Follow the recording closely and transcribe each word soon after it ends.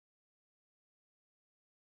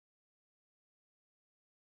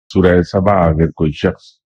سورہ سبا اگر کوئی شخص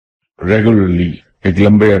ریگولرلی ایک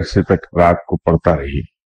لمبے عرصے تک رات کو پڑھتا رہے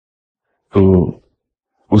تو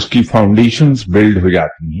اس کی فاؤنڈیشنز بلڈ ہو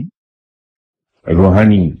جاتی ہیں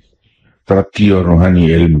روحانی ترقی اور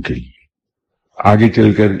روحانی علم کے لیے. آگے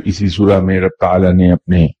چل کر اسی سورہ میں رب تعالیٰ نے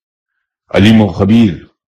اپنے علیم و خبیر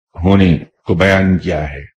ہونے کو بیان کیا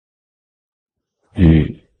ہے کہ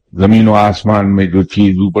زمین و آسمان میں جو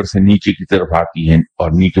چیز اوپر سے نیچے کی طرف آتی ہے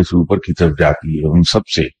اور نیچے سے اوپر کی طرف جاتی ہے ان سب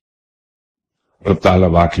سے رب تعالیٰ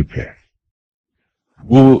واقف ہے.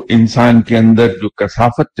 وہ انسان کے اندر جو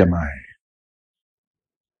کثافت جمع ہے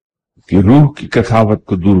کہ روح کی کثافت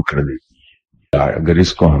کو دور کر دیتی ہے. اگر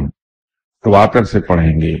اس کو ہم تواتر سے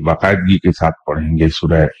پڑھیں گے، باقاعدگی کے ساتھ پڑھیں گے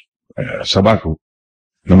سورہ سبا کو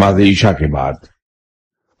نماز عشاء کے بعد،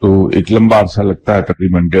 تو ایک لمبا عرصہ لگتا ہے،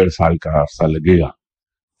 تقریباً 1.5 سال کا عرصہ لگے گا.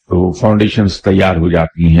 تو فاؤنڈیشنز تیار ہو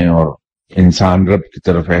جاتی ہیں اور انسان رب کی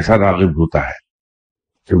طرف ایسا راغب ہوتا ہے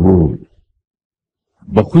کہ وہ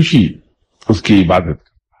بخوشی اس کی عبادت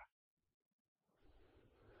کرتا ہے.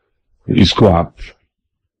 اس کو آپ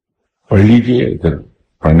پڑھ لیجئے اگر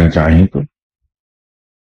پڑھنا چاہیں تو.